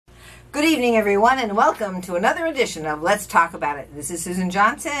Good evening, everyone, and welcome to another edition of Let's Talk About It. This is Susan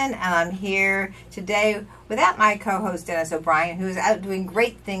Johnson, and I'm here today without my co-host Dennis O'Brien, who is out doing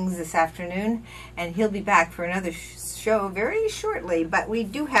great things this afternoon, and he'll be back for another show very shortly. But we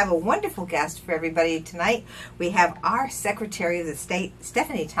do have a wonderful guest for everybody tonight. We have our Secretary of the State,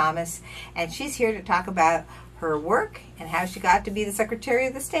 Stephanie Thomas, and she's here to talk about her work and how she got to be the Secretary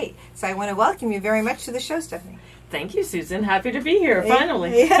of the State. So I want to welcome you very much to the show, Stephanie. Thank you, Susan. Happy to be here,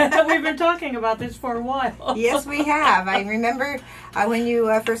 finally. Yeah. We've been talking about this for a while. Yes, we have. I remember when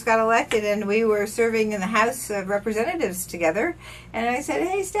you first got elected and we were serving in the House of Representatives together. And I said,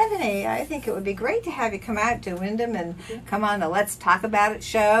 hey, Stephanie, I think it would be great to have you come out to Windham and come on the Let's Talk About It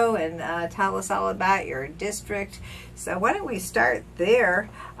show and tell us all about your district. So why don't we start there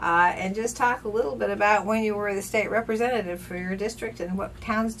and just talk a little bit about when you were the state representative for your district and what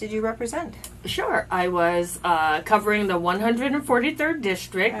towns did you represent? Sure. I was covering the 143rd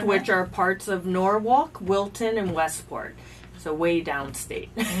District, which are parts of Norwalk, Wilton, and Westport. So way downstate.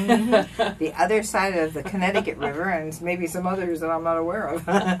 The other side of the Connecticut River, and maybe some others that I'm not aware of.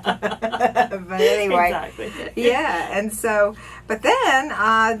 But anyway, exactly. Yeah, and so, but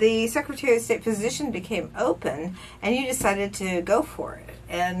then the Secretary of State position became open, and you decided to go for it.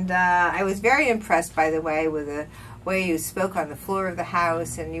 And I was very impressed, by the way, with the way you spoke on the floor of the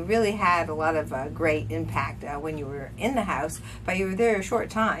House, and you really had a lot of great impact when you were in the House, but you were there a short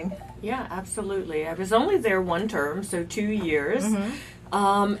time. Yeah, absolutely. I was only there one term, so 2 years.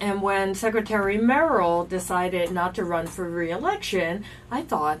 And when Secretary Merrill decided not to run for re-election, I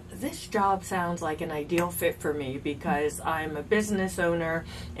thought, this job sounds like an ideal fit for me because I'm a business owner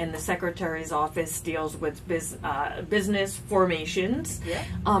and the Secretary's office deals with business formations. Yeah.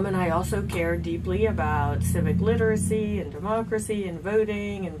 And I also care deeply about civic literacy and democracy and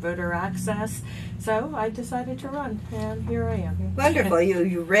voting and voter access. So I decided to run, and here I am. Wonderful.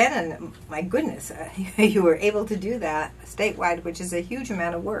 You ran, and my goodness, you were able to do that statewide, which is a huge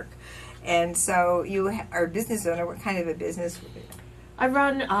amount of work. And so you are a business owner. What kind of a business? I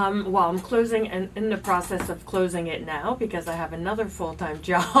run, well, I'm closing, and in the process of closing it now because I have another full-time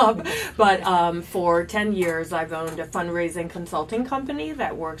job. But for 10 years, I've owned a fundraising consulting company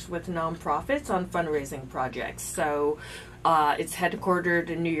that works with nonprofits on fundraising projects. So it's headquartered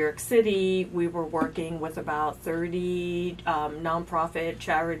in New York City. We were working with about 30 nonprofit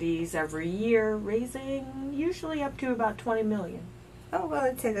charities every year, raising usually up to about $20 million. Oh, well,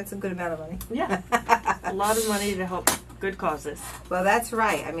 I'd say that's a good amount of money. Yeah, a lot of money to help good causes. Well, that's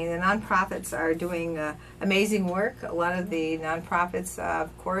right. I mean, the nonprofits are doing amazing work. A lot of the nonprofits,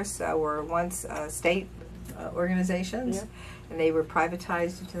 of course, were once state organizations, and they were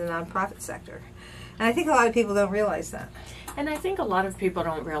privatized into the nonprofit sector. And I think a lot of people don't realize that. And I think a lot of people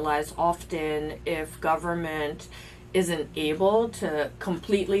don't realize often if government isn't able to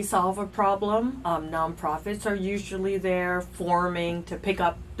completely solve a problem, nonprofits are usually there forming to pick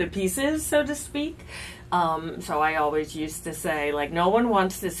up the pieces, so to speak. So I always used to say, like, no one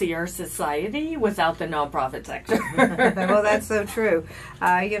wants to see our society without the nonprofit sector. Well, that's so true.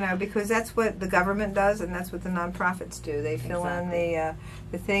 You know, because that's what the government does, and that's what the nonprofits do. They fill in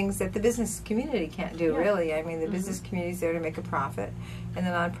the things that the business community can't do, really. I mean, the business community is there to make a profit, and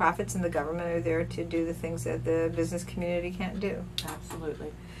the nonprofits and the government are there to do the things that the business community can't do.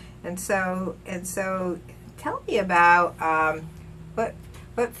 Absolutely. And so, tell me about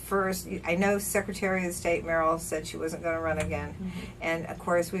But first, I know Secretary of the State Merrill said she wasn't going to run again. And, of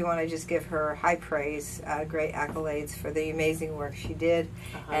course, we want to just give her high praise, great accolades for the amazing work she did.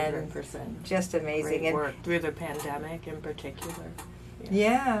 100%. And just amazing. Great work through the pandemic in particular.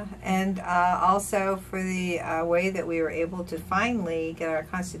 Yeah, and also for the way that we were able to finally get our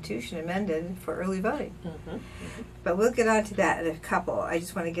Constitution amended for early voting. But we'll get on to that in a couple. I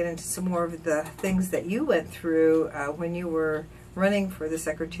just want to get into some more of the things that you went through when you were running for the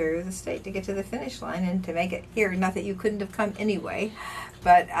Secretary of the State to get to the finish line and to make it here. Not that you couldn't have come anyway,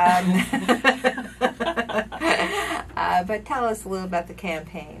 but but tell us a little about the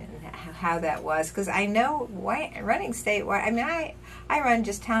campaign and how that was, because I know running statewide. I mean, I run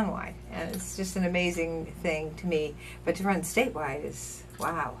just townwide, and it's just an amazing thing to me. But to run statewide is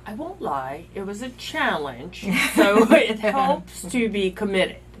wow. I won't lie, it was a challenge. So it helps to be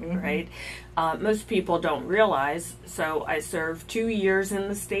committed, right? Most people don't realize, so I served 2 years in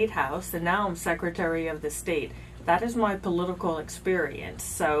the State House, and now I'm Secretary of the State. That is my political experience.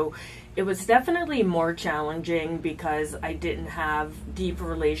 So it was definitely more challenging because I didn't have deep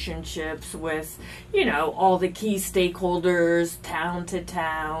relationships with, you know, all the key stakeholders, town to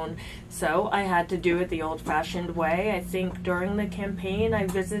town. So I had to do it the old-fashioned way. I think during the campaign I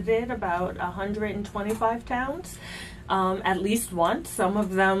visited about 125 towns. at least once, some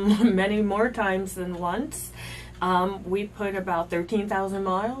of them many more times than once. We put about 13,000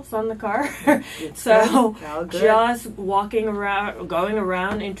 miles on the car. So just walking around, going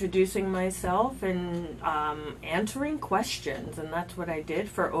around, introducing myself and answering questions. And that's what I did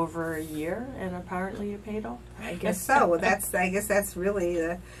for over a year, and apparently it paid off. I guess so. Well, I guess that's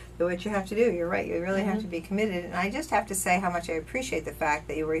really what you have to do. You're right. You really have to be committed. And I just have to say how much I appreciate the fact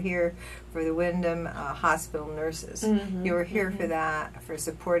that you were here for the Wyndham Hospital nurses. You were here for that, for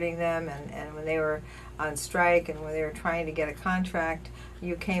supporting them, and when they were on strike and when they were trying to get a contract,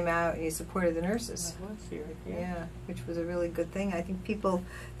 you came out and you supported the nurses. I was here, yeah, which was a really good thing. I think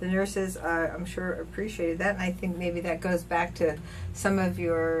the nurses, I'm sure, appreciated that, and I think maybe that goes back to some of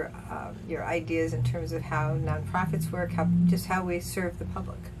your ideas in terms of how nonprofits work, how we serve the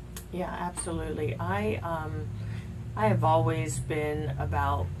public. Yeah, absolutely. I have always been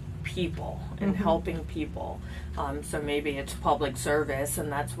about people and helping people. So maybe it's public service,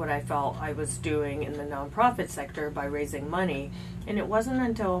 and that's what I felt I was doing in the nonprofit sector by raising money. And it wasn't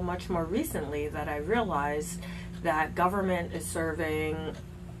until much more recently that I realized that government is serving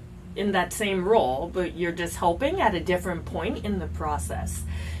in that same role, but you're just helping at a different point in the process.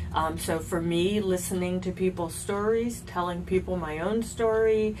 So for me, listening to people's stories, telling people my own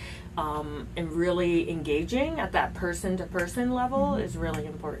story, and really engaging at that person-to-person level is really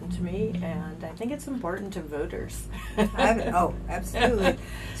important to me, and I think it's important to voters. Oh, absolutely.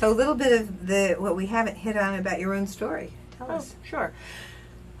 So a little bit of what we haven't hit on about your own story. Tell us. Sure.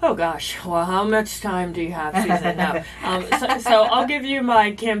 Oh gosh, well, how much time do you have, Susan? No. So I'll give you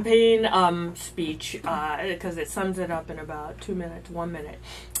my campaign speech because it sums it up in about 2 minutes, 1 minute.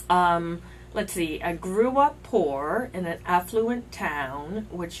 Let's see, I grew up poor in an affluent town,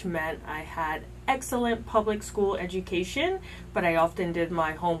 which meant I had excellent public school education, but I often did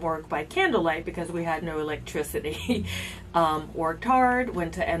my homework by candlelight because we had no electricity. Worked hard,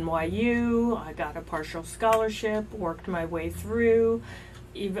 went to NYU, I got a partial scholarship, worked my way through.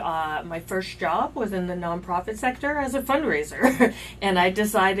 My first job was in the nonprofit sector as a fundraiser, and I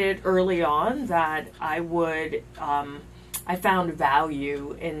decided early on that I found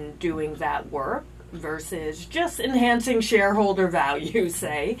value in doing that work versus just enhancing shareholder value,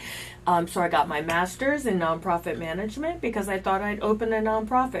 say. So I got my master's in nonprofit management because I thought I'd open a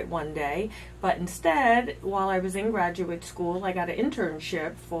nonprofit one day. But instead, while I was in graduate school, I got an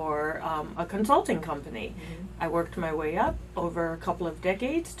internship for a consulting company. I worked my way up over a couple of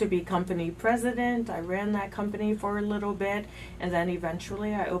decades to be company president. I ran that company for a little bit, and then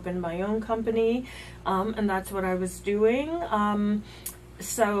eventually I opened my own company, and that's what I was doing.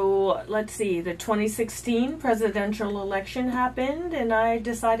 So let's see, the 2016 presidential election happened, and I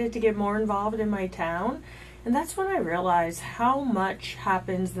decided to get more involved in my town. And that's when I realized how much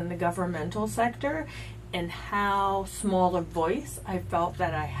happens in the governmental sector and how small a voice I felt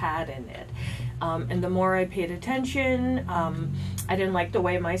that I had in it. And the more I paid attention, I didn't like the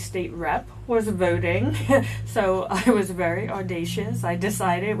way my state rep was voting, so I was very audacious. I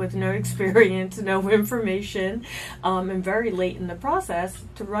decided with no experience, no information, and very late in the process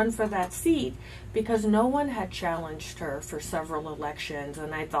to run for that seat because no one had challenged her for several elections,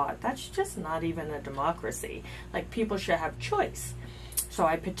 and I thought, that's just not even a democracy. Like, people should have choice. So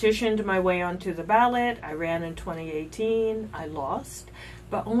I petitioned my way onto the ballot. I ran in 2018. I lost,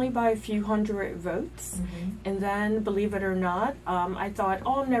 but only by a few hundred votes. And then, believe it or not, I thought,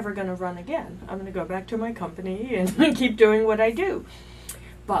 oh, I'm never going to run again. I'm going to go back to my company and keep doing what I do.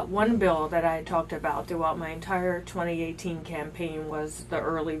 But one bill that I talked about throughout my entire 2018 campaign was the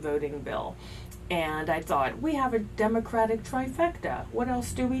early voting bill. And I thought, we have a Democratic trifecta. What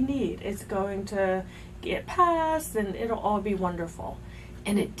else do we need? It's going to get passed and it'll all be wonderful.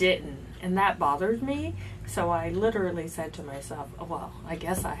 And it didn't. And that bothered me. So I literally said to myself, oh, well, I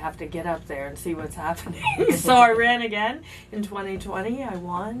guess I have to get up there and see what's happening. So I ran again in 2020. I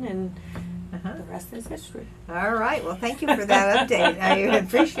won, and the rest is history. All right. Well, thank you for that update. I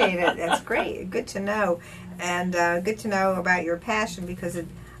appreciate it. That's great. Good to know. And good to know about your passion because it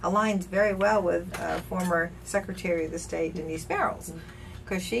aligns very well with former Secretary of the State, Denise Merrills.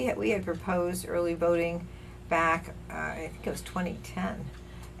 Because we had proposed early voting back, I think it was 2010.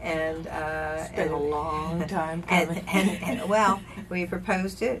 And it's been a long time coming. And well, we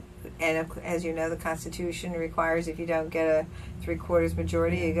proposed it, and as you know, the Constitution requires if you don't get a 3/4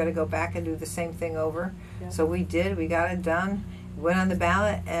 majority, you got to go back and do the same thing over. So we did. We got it done. Went on the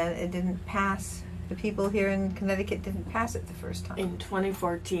ballot, and it didn't pass. The people here in Connecticut didn't pass it the first time. In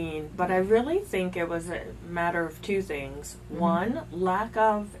 2014. But I really think it was a matter of two things. One, lack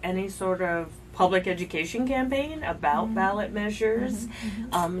of any sort of public education campaign about ballot measures.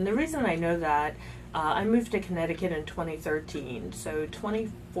 The reason I know that, I moved to Connecticut in 2013, so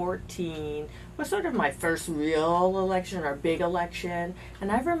 2014 was sort of my first real election or big election,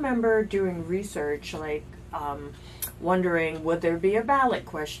 and I remember doing research, like wondering, would there be a ballot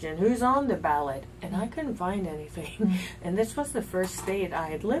question? Who's on the ballot? And I couldn't find anything. And this was the first state I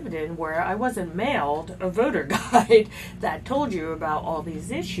had lived in where I wasn't mailed a voter guide that told you about all these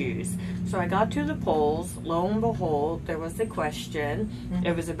issues. So I got to the polls. Lo and behold, there was a question.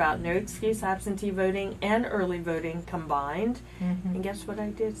 It was about no excuse absentee voting and early voting combined. And guess what I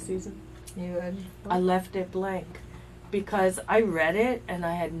did, Susan? I left it blank. Because I read it and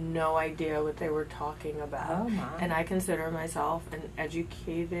I had no idea what they were talking about. And I consider myself an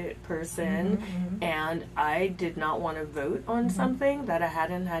educated person, and I did not want to vote on something that I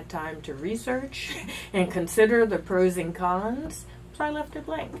hadn't had time to research and consider the pros and cons. So I left it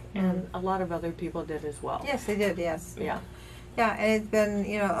blank, and a lot of other people did as well. Yes, they did, yes. Yeah. Yeah, and it's been,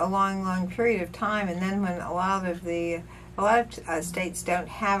 a long, long period of time, and then when a lot of states don't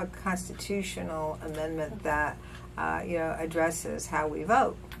have a constitutional amendment that addresses how we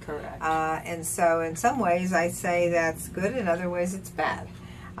vote. Correct. And so in some ways I say that's good, in other ways it's bad.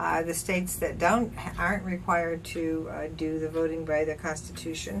 The states that aren't required to do the voting by the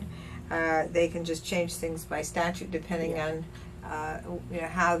Constitution, they can just change things by statute depending on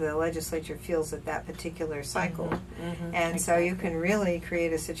how the legislature feels at that particular cycle. And so you can really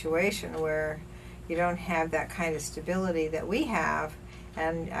create a situation where you don't have that kind of stability that we have.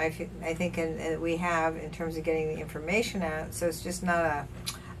 And I think we have in terms of getting the information out. So it's just not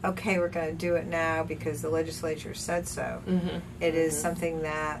okay, we're going to do it now because the legislature said so. It is something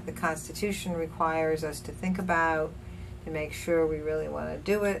that the Constitution requires us to think about, to make sure we really want to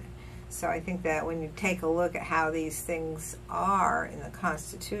do it. So I think that when you take a look at how these things are in the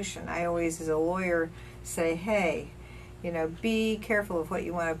Constitution, I always, as a lawyer, say, hey, be careful of what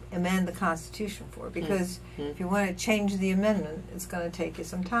you want to amend the Constitution for, because if you want to change the amendment, it's going to take you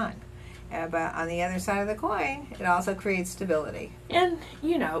some time. But on the other side of the coin, it also creates stability. And,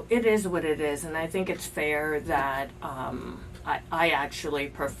 it is what it is, and I think it's fair that I actually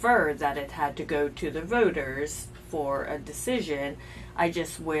prefer that it had to go to the voters for a decision. I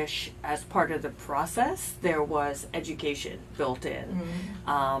just wish, as part of the process, there was education built in.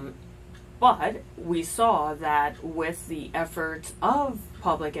 But we saw that with the efforts of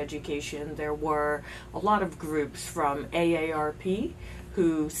public education, there were a lot of groups from AARP,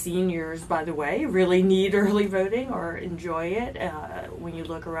 who seniors, by the way, really need early voting or enjoy it when you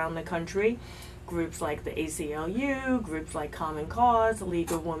look around the country. Groups like the ACLU, groups like Common Cause,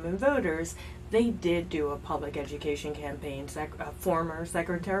 League of Women Voters, they did do a public education campaign. Former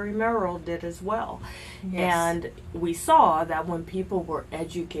Secretary Merrill did as well. Yes. And we saw that when people were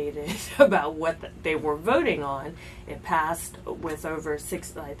educated about what they were voting on, it passed with over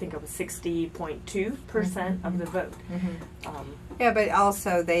 60.2% of the vote. Yeah, but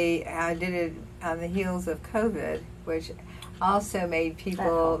also they did it on the heels of COVID, which also made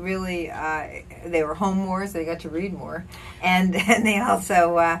people really, they were home more, so they got to read more. And they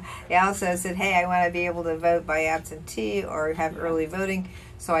also said, hey, I want to be able to vote by absentee or have early voting,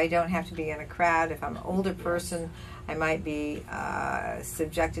 so I don't have to be in a crowd. If I'm an older person, I might be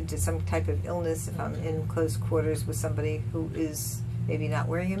subjected to some type of illness if I'm in close quarters with somebody who is maybe not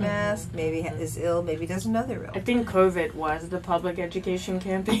wearing a mask, maybe is ill, maybe doesn't know they're ill. I think COVID was the public education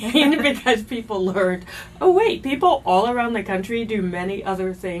campaign because people learned, oh wait, people all around the country do many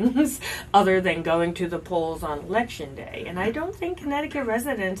other things other than going to the polls on election day. And I don't think Connecticut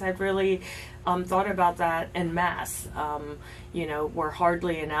residents have really thought about that en masse. We're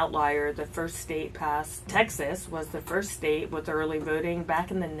hardly an outlier. The first state passed, Texas was the first state with early voting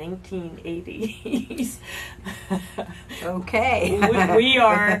back in the 1980s. Okay. we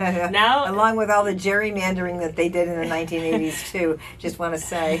are now... Along with all the gerrymandering that they did in the 1980s too, just want to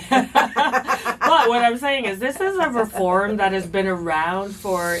say. But what I'm saying is this is a reform that has been around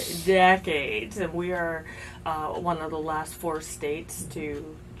for decades, and we are one of the last 4 states to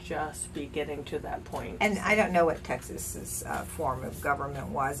just be getting to that point. And I don't know what Texas's form of government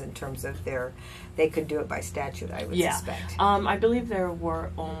was in terms of they could do it by statute, I would suspect. I believe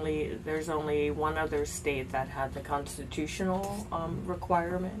there's only one other state that had the constitutional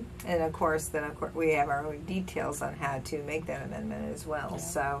requirement. And of course, we have our own details on how to make that amendment as well.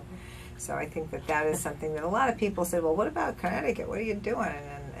 Yeah. So I think that is something that a lot of people said, well, what about Connecticut? What are you doing?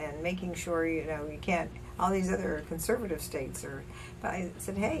 And making sure, you can't, all these other conservative states are, but I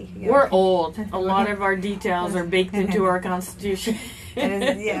said, hey. We're old. A lot of our details are baked into our Constitution.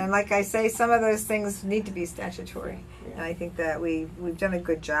 And like I say, some of those things need to be statutory. Yeah. And I think that we've done a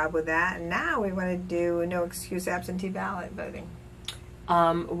good job with that. And now we want to do no excuse absentee ballot voting.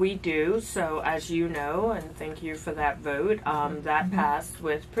 We do. So as you know, and thank you for that vote, that passed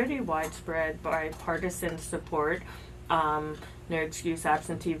with pretty widespread bipartisan support. No excuse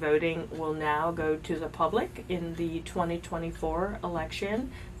absentee voting will now go to the public in the 2024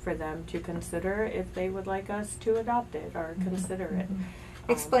 election for them to consider if they would like us to adopt it or consider it.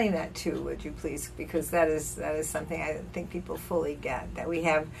 Explain that too, would you please? Because that is something I think people fully get, that we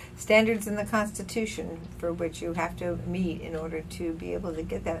have standards in the Constitution for which you have to meet in order to be able to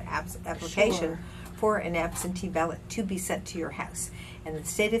get that application for an absentee ballot to be sent to your house. In the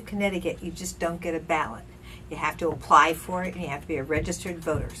state of Connecticut, you just don't get a ballot. You have to apply for it, and you have to be a registered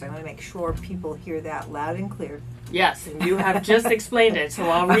voter. So I want to make sure people hear that loud and clear. Yes, and you have just explained it, so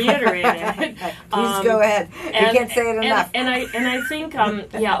I'll reiterate it. Please go ahead. You can't say it enough. And I think,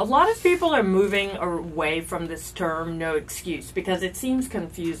 a lot of people are moving away from this term "no excuse" because it seems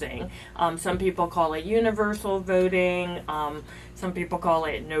confusing. Some people call it universal voting. Some people call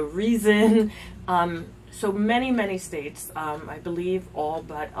it no reason. So many states, I believe all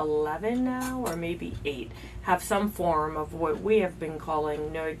but 11 now, or maybe 8, have some form of what we have been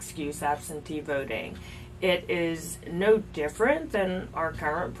calling no excuse absentee voting. It is no different than our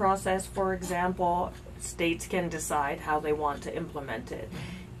current process. For example, states can decide how they want to implement it.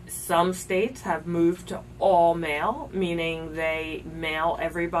 Some states have moved to all mail, meaning they mail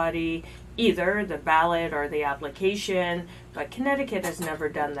everybody either the ballot or the application, but Connecticut has never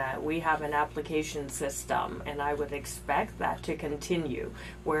done that. We have an application system, and I would expect that to continue,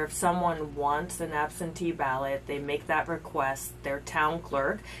 where if someone wants an absentee ballot, they make that request, their town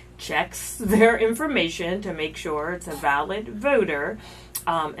clerk checks their information to make sure it's a valid voter,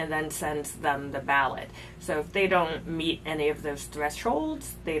 and then sends them the ballot. So if they don't meet any of those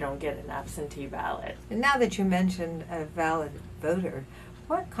thresholds, they don't get an absentee ballot. And now that you mentioned a valid voter,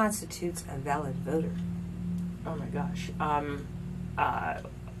 what constitutes a valid voter? Oh my gosh. I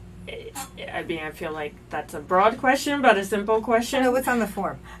mean, I feel like that's a broad question, but a simple question. No, what's on the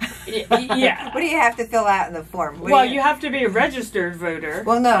form? Yeah. What do you have to fill out in the form? You have to be a registered voter.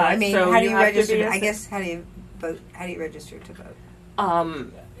 Well, no, I mean, so how do you register? I guess, how do you vote? How do you register to vote?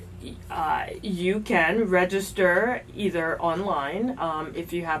 You can register either online,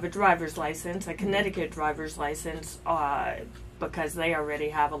 if you have a driver's license, a Connecticut driver's license, because they already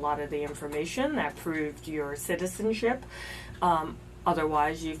have a lot of the information that proved your citizenship.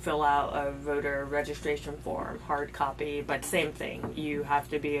 Otherwise, you fill out a voter registration form, hard copy, but same thing. You have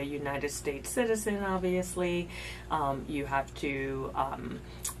to be a United States citizen, obviously. You have to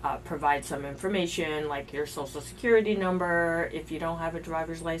provide some information like your social security number, if you don't have a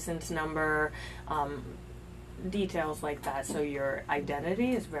driver's license number, details like that, so your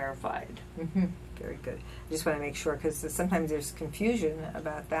identity is verified. Mm-hmm. Very good. I just want to make sure, because sometimes there's confusion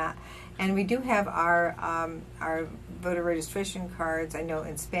about that. And we do have our voter registration cards, I know,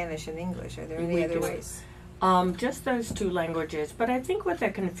 in Spanish and English. Are there any other ways? Just those two languages. But I think what the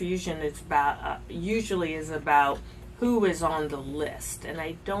confusion is about, usually is about who is on the list. And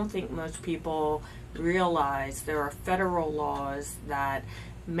I don't think most people realize there are federal laws that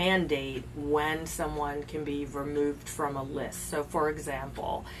mandate when someone can be removed from a list. So for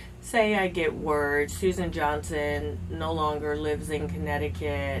example, say I get word Susan Johnson no longer lives in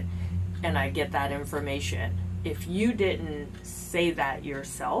Connecticut, and I get that information. If you didn't say that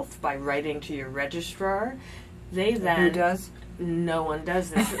yourself by writing to your registrar, they then... Who does? No one does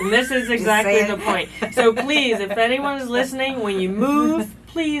this. And this is exactly the point. So please, if anyone is listening, when you move,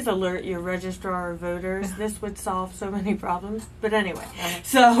 please alert your registrar of voters. This would solve so many problems. But anyway,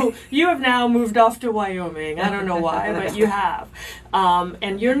 so you have now moved off to Wyoming. I don't know why, but you have.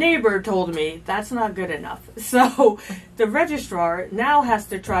 And your neighbor told me that's not good enough. So the registrar now has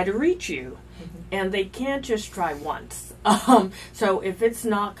to try to reach you. And they can't just try once. So if it's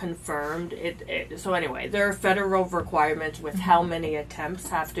not confirmed, so anyway, there are federal requirements with how many attempts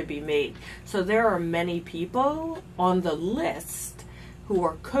have to be made. So there are many people on the list who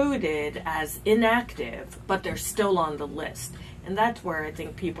are coded as inactive, but they're still on the list. And that's where I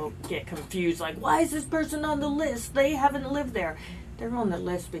think people get confused, like, why is this person on the list? They haven't lived there. They're on the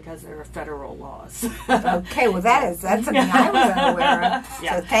list because there are federal laws. Okay, well that's something I was unaware of.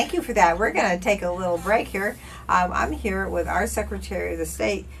 Yeah. So thank you for that. We're going to take a little break here. I'm here with our Secretary of the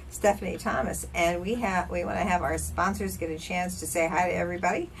State, Stephanie Thomas, and we want to have our sponsors get a chance to say hi to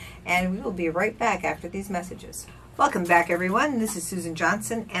everybody, and we will be right back after these messages. Welcome back, everyone. This is Susan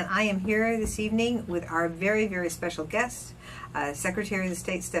Johnson, and I am here this evening with our very, very special guest, Secretary of the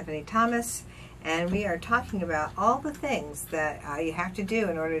State, Stephanie Thomas. And we are talking about all the things that you have to do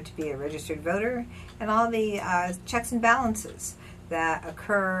in order to be a registered voter, and all the checks and balances that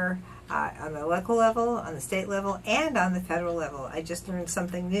occur on the local level, on the state level, and on the federal level. I just learned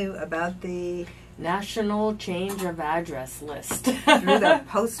something new about the National Change of Address List through the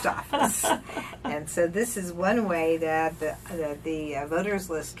post office. And so this is one way that the voters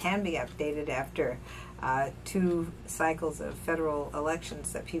list can be updated after 2 cycles of federal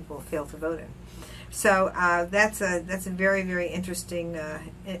elections that people fail to vote in. So that's a very, very interesting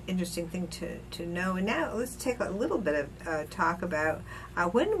thing to know. And now let's take a little bit of talk about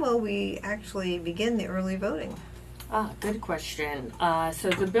when will we actually begin the early voting? Good question. So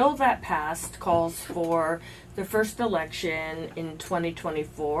the bill that passed calls for the first election in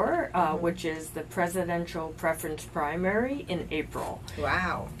 2024, which is the presidential preference primary in April.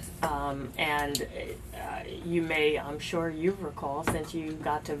 Wow. And you may, I'm sure you recall, since you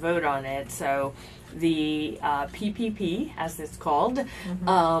got to vote on it, so the PPP, as it's called,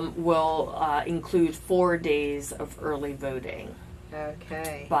 will include 4 days of early voting.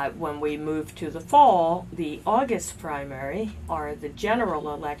 Okay. But when we move to the fall, the August primary, or the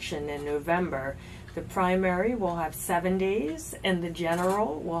general election in November, the primary will have 7 days and the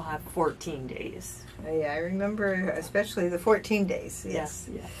general will have 14 days. Yeah, I remember especially the 14 days. Yes.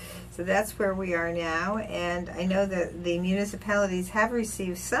 Yeah. So that's where we are now, and I know that the municipalities have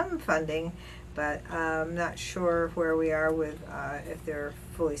received some funding, but I'm not sure where we are with if they're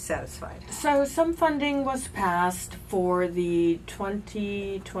fully satisfied. So some funding was passed for the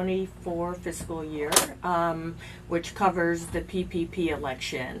 2024 fiscal year, which covers the PPP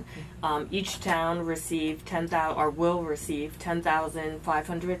election. Each town received will receive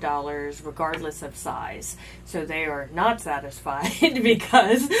 $10,500 regardless of size. So they are not satisfied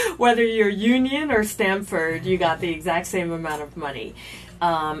because whether you're Union or Stamford, you got the exact same amount of money.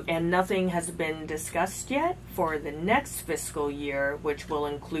 And nothing has been discussed yet for the next fiscal year, which will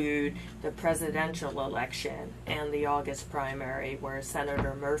include the presidential election and the August primary, where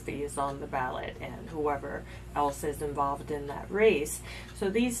Senator Murphy is on the ballot and whoever else is involved in that race. So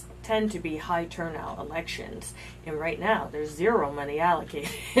these tend to be high turnout elections, and right now there's zero money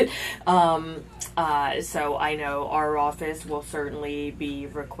allocated. So I know our office will certainly be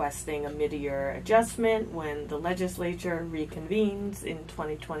requesting a mid-year adjustment when the legislature reconvenes in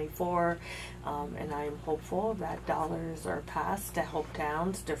 2024, and I am hopeful that dollars are passed to help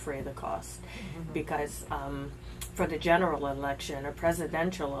towns defray the cost, because for the general election, a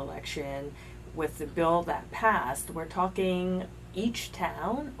presidential election, with the bill that passed, we're talking each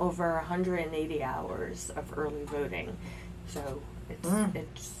town over 180 hours of early voting. So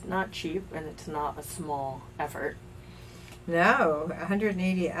it's not cheap, and it's not a small effort. No,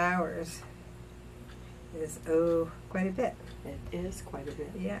 180 hours is quite a bit. It is quite a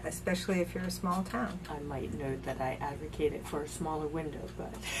bit. Yeah, especially if you're a small town. I might note that I advocated for a smaller window,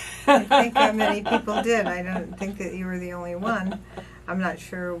 but I think many people did. I don't think that you were the only one. I'm not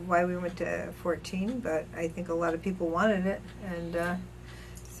sure why we went to 14, but I think a lot of people wanted it, and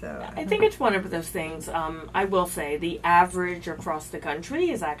so I think it's one of those things. I will say the average across the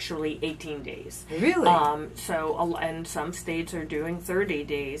country is actually 18 days. Really? And some states are doing 30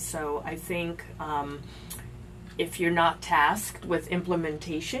 days. So I think if you're not tasked with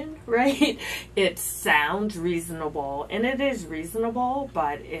implementation, right, it sounds reasonable, and it is reasonable,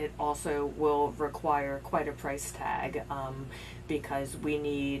 but it also will require quite a price tag, because we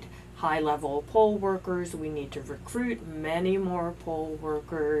need high-level poll workers. We need to recruit many more poll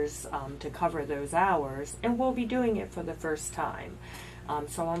workers to cover those hours, and we'll be doing it for the first time.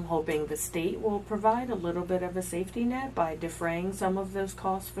 So I'm hoping the state will provide a little bit of a safety net by defraying some of those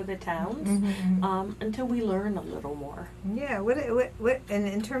costs for the towns until we learn a little more. Yeah, and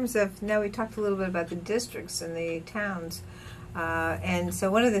in terms of, now we talked a little bit about the districts and the towns, and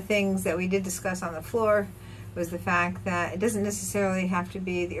so one of the things that we did discuss on the floor was the fact that it doesn't necessarily have to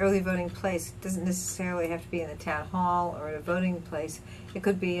be the early voting place. It doesn't necessarily have to be in a town hall or in a voting place. It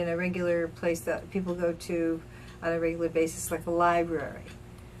could be in a regular place that people go to on a regular basis, like a library.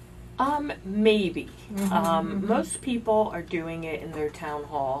 Maybe. Most people are doing it in their town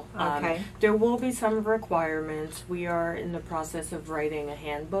hall. Okay. There will be some requirements. We are in the process of writing a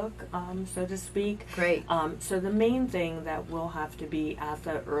handbook, so to speak. Great. So the main thing that will have to be at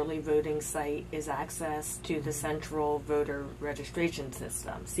the early voting site is access to the Central Voter Registration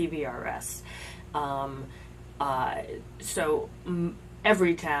System, CVRS.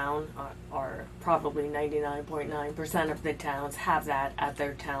 Every town, or probably 99.9% of the towns, have that at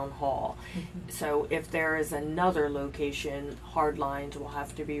their town hall. So if there is another location, hard lines will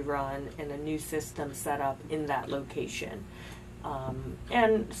have to be run and a new system set up in that location.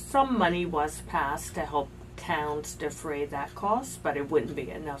 And some money was passed to help towns defray that cost, but it wouldn't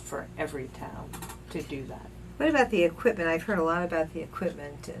be enough for every town to do that. What about the equipment? I've heard a lot about the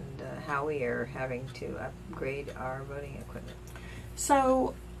equipment and how we are having to upgrade our voting equipment.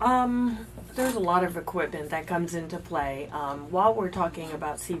 So there's a lot of equipment that comes into play. While we're talking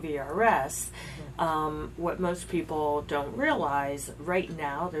about CVRS, what most people don't realize, right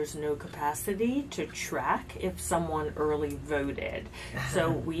now there's no capacity to track if someone early voted.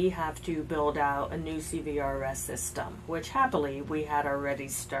 So we have to build out a new CVRS system, which happily we had already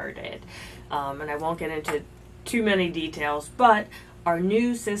started. And I won't get into too many details, but our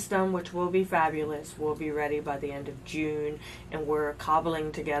new system, which will be fabulous, will be ready by the end of June, and we're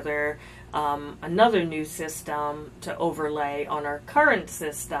cobbling together another new system to overlay on our current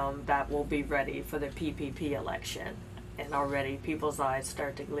system that will be ready for the PPP election. And already people's eyes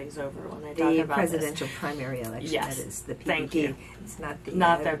start to glaze over when I talk about the presidential primary election. Yes. That is the PPP. Thank you. It's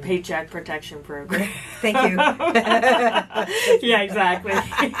not the Paycheck Protection Program. Thank you. Yeah, exactly.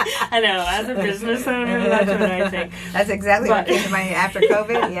 I know. As a business owner, that's what I think. That's exactly what came to mind after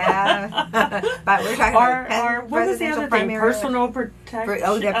COVID. Yeah. But we're talking about what was the other thing? Personal protection.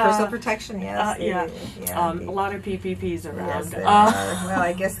 Oh, yeah, personal protection. Yes. A lot of PPPs around. Yes, there are. Well,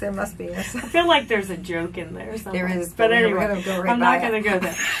 I guess there must be. Yes. I feel like there's a joke in there somewhere. There is. But anyway, I'm not going to go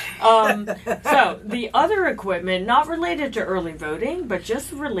there. So the other equipment, not related to early voting, but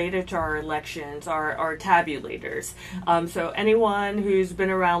just related to our elections, are tabulators. So anyone who's been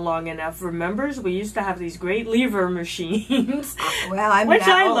around long enough remembers we used to have these great lever machines, well, which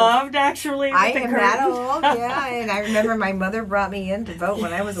I loved actually. I am that old, yeah. And I remember my mother brought me in to vote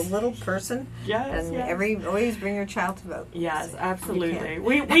when I was a little person. Yes, and always bring your child to vote. Yes, absolutely.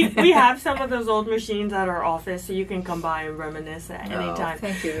 We have some of those old machines at our office, so you can come by and reminisce at any time.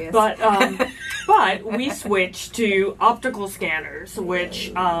 Thank you. Yes. But we switched to optical scanners,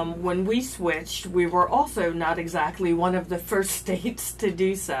 which when we switched, we were also not exactly one of the first states to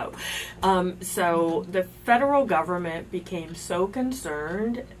do so. So the federal government became so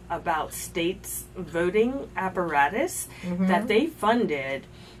concerned about states' voting apparatus that they funded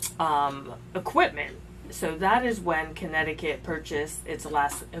equipment. So that is when Connecticut purchased its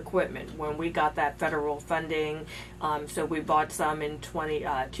last equipment, when we got that federal funding. So we bought some in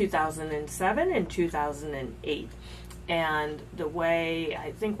 2007 and 2008. And the way,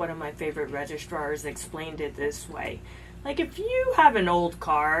 I think one of my favorite registrars explained it this way. Like, if you have an old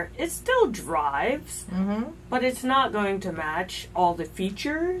car, it still drives, but it's not going to match all the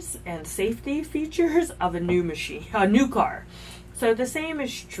features and safety features of a new car. So the same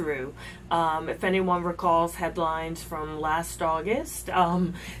is true. If anyone recalls headlines from last August,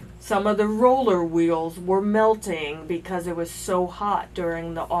 some of the roller wheels were melting because it was so hot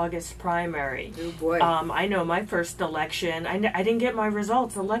during the August primary. Oh boy. I know my first election, I didn't get my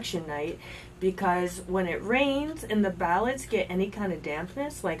results election night because when it rains and the ballots get any kind of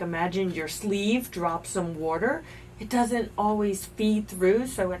dampness, like imagine your sleeve drops some water, it doesn't always feed through,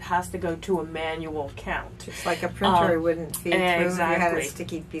 so it has to go to a manual count. It's like a printer wouldn't feed through if you had a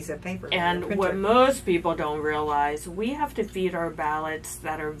sticky piece of paper. And what most people don't realize, we have to feed our ballots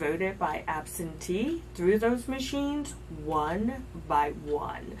that are voted by absentee through those machines one by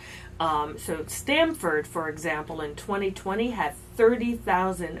one. So Stamford, for example, in 2020 had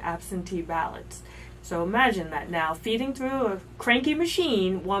 30,000 absentee ballots. So imagine that now, feeding through a cranky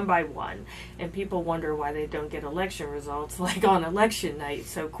machine one by one. And people wonder why they don't get election results like on election night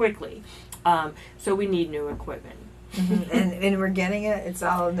so quickly. So we need new equipment. And we're getting it? It's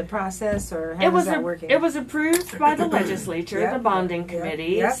all in the process, or how is that working? It was approved by the legislature, the bonding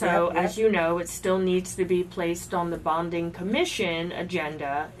committee. As you know, it still needs to be placed on the bonding commission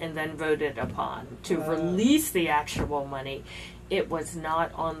agenda and then voted upon to release the actual money. It was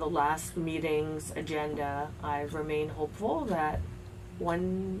not on the last meeting's agenda. I remain hopeful that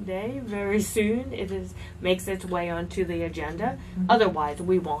one day, very soon, makes its way onto the agenda. Otherwise,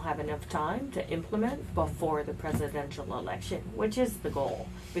 we won't have enough time to implement before the presidential election, which is the goal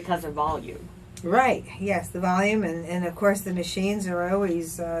because of volume. Right. Yes, the volume, and of course the machines are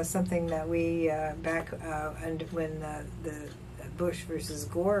always something that we and when the Bush versus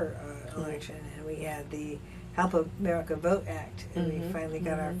Gore election, and we had the Help America Vote Act, and we finally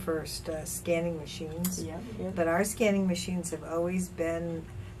got our first scanning machines. But our scanning machines have always been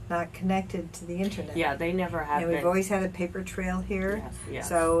not connected to the internet. Yeah, they never have been. And we've always had a paper trail here. Yes.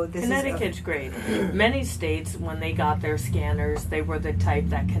 So Connecticut's great. Many states, when they got their scanners, they were the type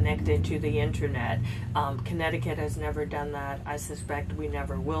that connected to the internet. Connecticut has never done that. I suspect we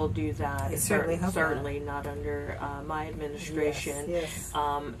never will do that. Certainly not under my administration. Yes.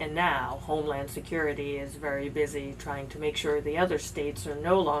 And now Homeland Security is very busy trying to make sure the other states are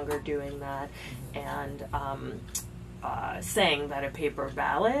no longer doing that. And saying that a paper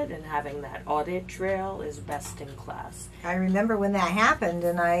ballot and having that audit trail is best in class. I remember when that happened,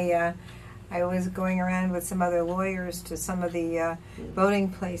 and I was going around with some other lawyers to some of the voting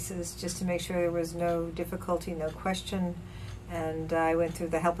places just to make sure there was no difficulty, no question. And I went through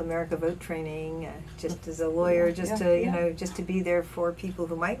the Help America Vote training just as a lawyer, just to be there for people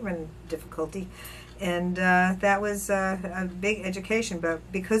who might run into difficulty. And that was a big education. But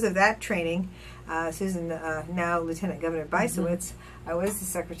because of that training, Susan, now Lieutenant Governor Bysowitz, I was the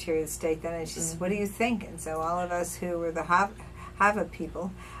Secretary of State then, and she said, "What do you think?" And so all of us who were the HAVA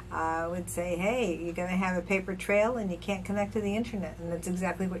people would say, "Hey, you're going to have a paper trail, and you can't connect to the internet." And that's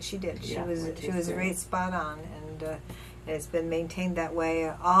exactly what she did. She was right spot on, and it's been maintained that way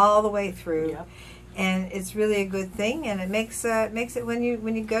all the way through. Yep. And it's really a good thing, and it makes it when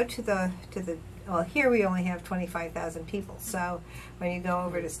you go to the well, here we only have 25,000 people. So when you go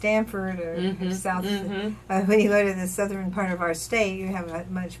over to Stanford or south, when you go to the southern part of our state, you have a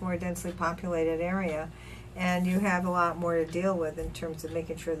much more densely populated area, and you have a lot more to deal with in terms of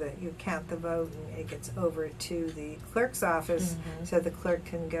making sure that you count the vote and it gets over to the clerk's office, so the clerk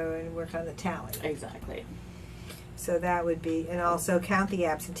can go and work on the tally. Exactly. So that would be, and also count the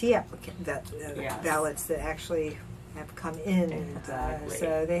absentee ballots that actually have come in. Exactly.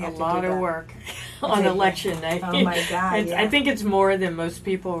 So they have a lot of work on on election night. Oh my God! I think it's more than most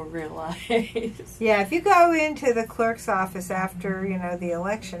people realize. Yeah, if you go into the clerk's office after the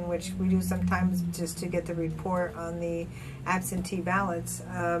election, which we do sometimes just to get the report on the absentee ballots,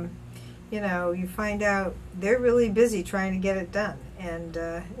 you find out they're really busy trying to get it done, and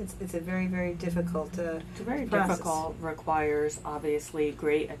it's a very, very difficult It's very process. difficult, requires obviously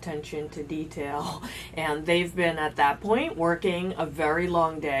great attention to detail, and they've been at that point working a very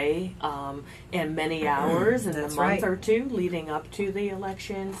long day and many hours in the month or two leading up to the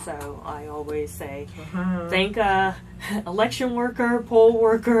election. So I always say thank election worker, poll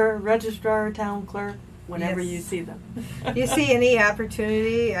worker, registrar, town clerk, whenever you see them. Do you see any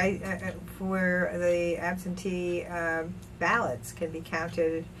opportunity where the absentee ballots can be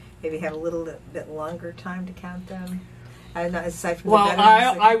counted, maybe have a little bit longer time to count them? Aside from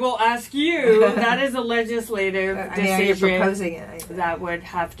I will ask you. That is a legislative decision. You're proposing it. That would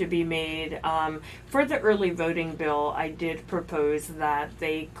have to be made. For the early voting bill, I did propose that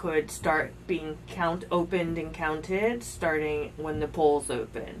they could start being opened and counted starting when the polls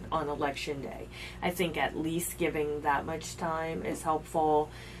open on election day. I think at least giving that much time is helpful.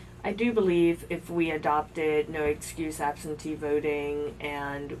 I do believe if we adopted no excuse absentee voting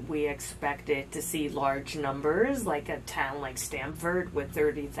and we expected to see large numbers, like a town like Stanford with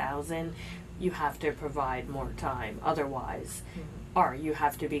 30,000, you have to provide more time. Otherwise, or you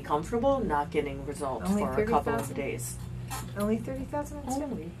have to be comfortable not getting results Only for 30, a couple 000? of days. Only 30,000?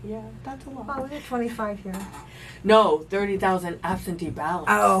 Only, yeah, that's a lot. Oh, we got 25 here. No, 30,000 absentee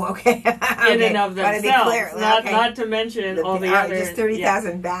ballots. Oh, okay. In and of themselves. Be clear. Not to mention all the other. Just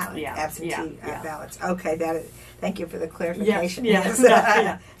 30,000 absentee ballots. Okay, thank you for the clarification. Yes.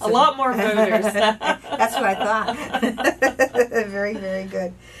 A lot more voters. That's what I thought. Very, very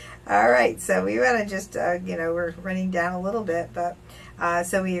good. All right, so we want to just, we're running down a little bit, but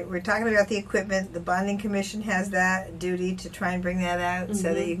so we're talking about the equipment. The bonding commission has that duty to try and bring that out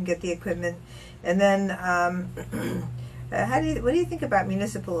so that you can get the equipment. And then, what do you think about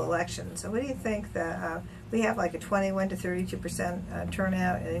municipal elections? So what do you think that we have like a 21 to 32%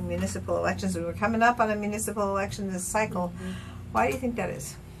 turnout in municipal elections, and we're coming up on a municipal election this cycle. Why do you think that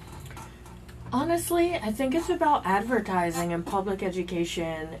is? Honestly, I think it's about advertising and public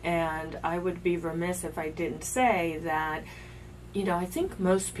education, and I would be remiss if I didn't say that, I think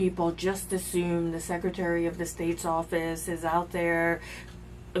most people just assume the Secretary of the State's office is out there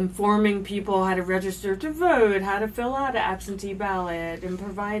informing people how to register to vote, how to fill out an absentee ballot, and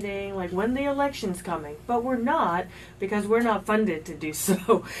providing when the election's coming. But we're not, because we're not funded to do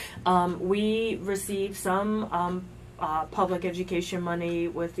so. We receive some public education money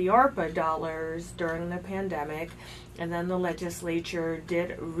with the ARPA dollars during the pandemic, and then the legislature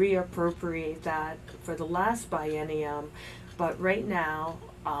did reappropriate that for the last biennium. But right now,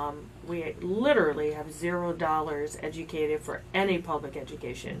 we literally have $0 educated for any public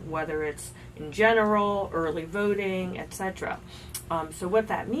education, whether it's in general, early voting, etc. So what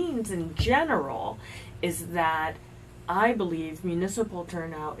that means in general is that I believe municipal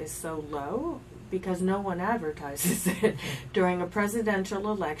turnout is so low because no one advertises it. During a presidential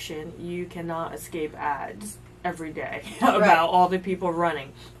election, you cannot escape ads every day about all the people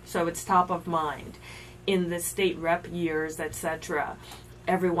running. So it's top of mind. In the state rep years, etc.,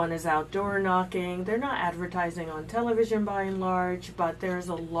 everyone is outdoor knocking. They're not advertising on television by and large, but there's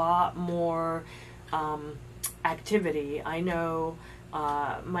a lot more activity. I know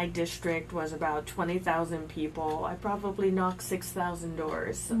my district was about 20,000 people. I probably knocked 6,000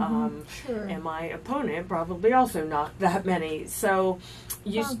 doors. Sure. And my opponent probably also knocked that many. So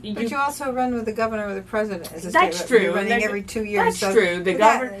but you also run with the governor or the president. As a that's state, true. You're running every 2 years. That's true. The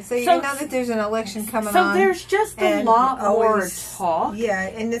governor. So you know that there's an election coming on. So there's just a lot more talk. Yeah,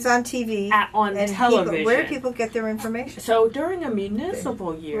 and it's on TV. On television. Where do people get their information? So during a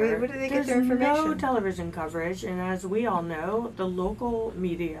municipal year, where do they get their information? There's no television coverage, and as we all know, the local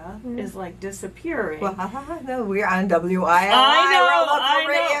media is like disappearing. Well, no, we're on WILI. I know, we're a local I know.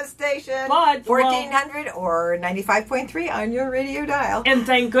 radio station. But, 1400 or 95.3 on your radio dial. And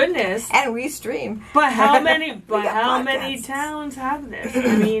thank goodness. And we stream. But how many? But got how podcasts. many towns have this?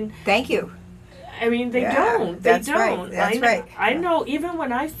 I mean, thank you. I mean, they don't. That's they right. don't. That's right. I know. Even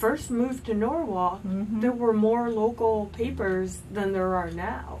when I first moved to Norwalk, there were more local papers than there are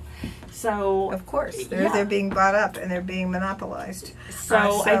now. So of course, they're being bought up and they're being monopolized.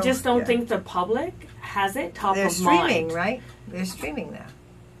 So I just don't think the public has it top of mind. They're streaming, right? They're streaming now.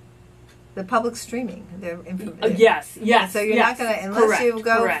 The public's streaming their information. Yes. So you're not going to, unless you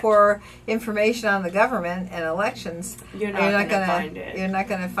go for information on the government and elections, you're not going to find it. You're not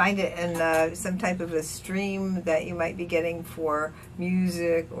going to find it in some type of a stream that you might be getting for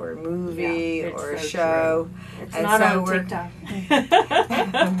music or a movie or a show. True. It's not on TikTok.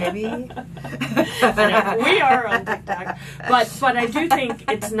 Maybe. We are on TikTok. But I do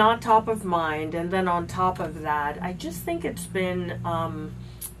think it's not top of mind. And then on top of that, I just think it's been...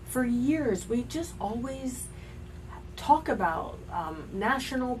 for years, we just always talk about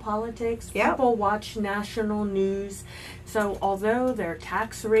national politics. Yep. People watch national news. So although their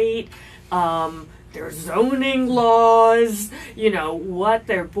tax rate, their zoning laws, what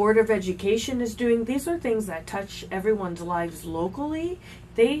their Board of Education is doing, these are things that touch everyone's lives locally.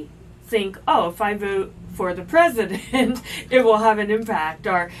 They think, if I vote for the president, it will have an impact,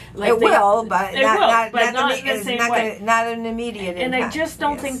 or but not in the same way. Not an immediate and impact. I just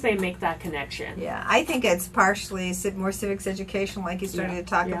don't think they make that connection. Yeah, I think it's partially more civics education, like you started to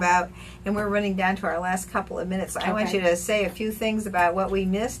talk about, and we're running down to our last couple of minutes. So I want you to say a few things about what we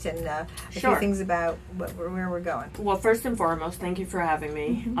missed and a few things about where we're going. Well, first and foremost, thank you for having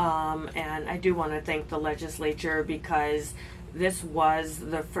me, and I do want to thank the legislature because this was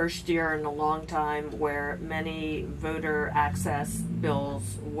the first year in a long time where many voter access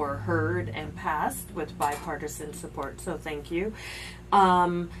bills were heard and passed with bipartisan support, so thank you.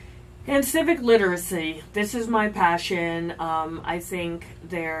 And civic literacy, this is my passion. I think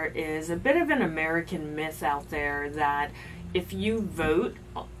there is a bit of an American myth out there that if you vote,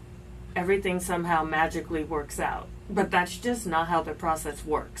 everything somehow magically works out. But that's just not how the process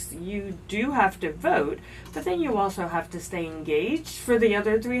works. You do have to vote, but then you also have to stay engaged for the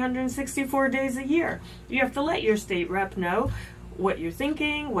other 364 days a year. You have to let your state rep know what you're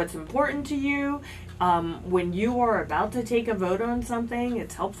thinking, what's important to you. When you are about to take a vote on something,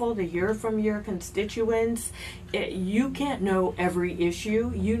 it's helpful to hear from your constituents. You can't know every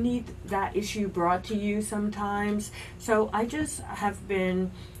issue. You need that issue brought to you sometimes. So I just have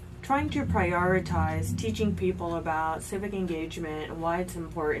been trying to prioritize teaching people about civic engagement and why it's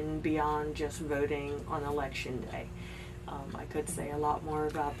important beyond just voting on election day. I could say a lot more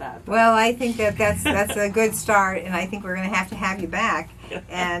about that. Well, I think that's a good start, and I think we're going to have you back.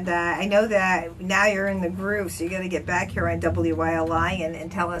 And I know that now you're in the groove, so you got to get back here on WILI and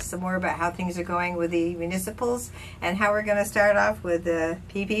tell us some more about how things are going with the municipals and how we're going to start off with the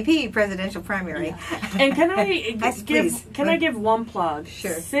PPP presidential primary. Yeah. And can I give one plug?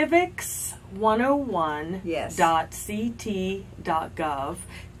 Sure. Civics101.ct.gov.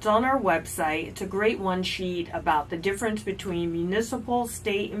 It's on our website. It's a great one sheet about the difference between municipal,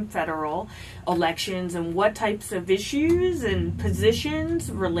 state, and federal elections and what types of issues and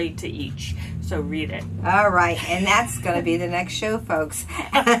positions relate to each. So read it. All right. And that's going to be the next show, folks.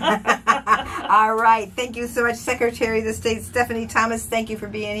 All right. Thank you so much, Secretary of the State Stephanie Thomas. Thank you for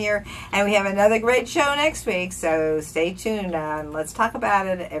being here. And we have another great show next week. So stay tuned. Let's talk about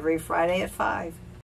it every Friday at 5.